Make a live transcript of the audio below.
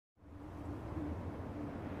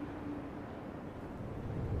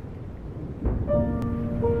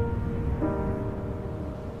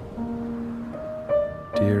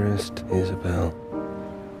Dearest Isabel,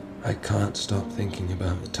 I can't stop thinking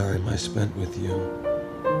about the time I spent with you.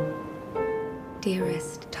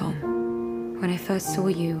 Dearest Tom, when I first saw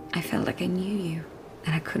you, I felt like I knew you,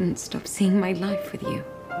 and I couldn't stop seeing my life with you.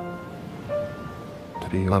 To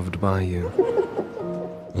be loved by you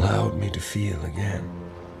allowed me to feel again.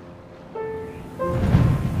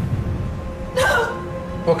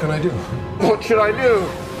 What can I do? What should I do?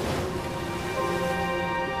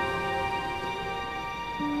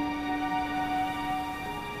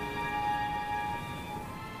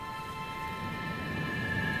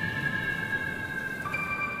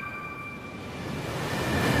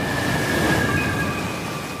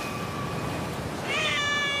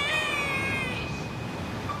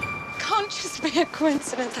 Can't just be a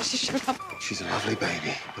coincidence that she showed up. She's a lovely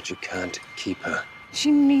baby, but you can't keep her.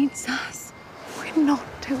 She needs us. We're not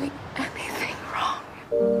doing anything wrong.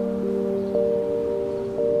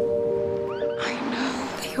 I know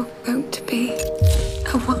that you're going to be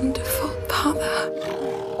a wonderful father.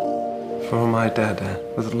 For my dada,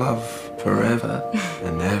 with love forever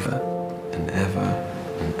and ever and ever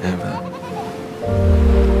and ever.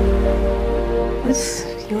 What's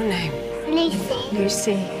your name? Lucy.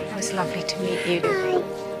 Lucy. It was lovely to meet you.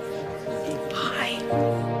 Hi.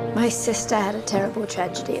 My sister had a terrible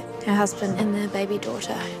tragedy. Her husband and their baby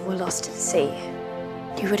daughter were lost at sea.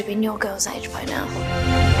 You would have been your girl's age by now.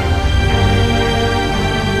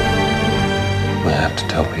 I have to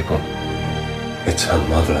tell people. It's her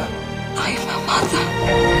mother. I'm her mother.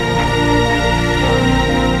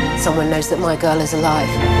 Someone knows that my girl is alive.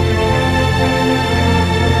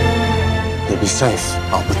 You'll be safe.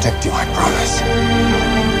 I'll protect you, I promise.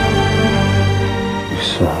 You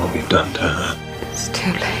saw what we've done to her. It's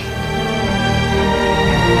too late.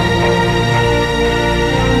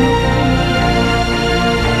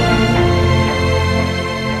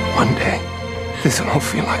 One day, this will all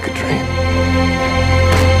feel like a dream.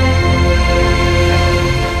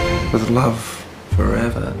 With love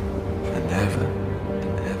forever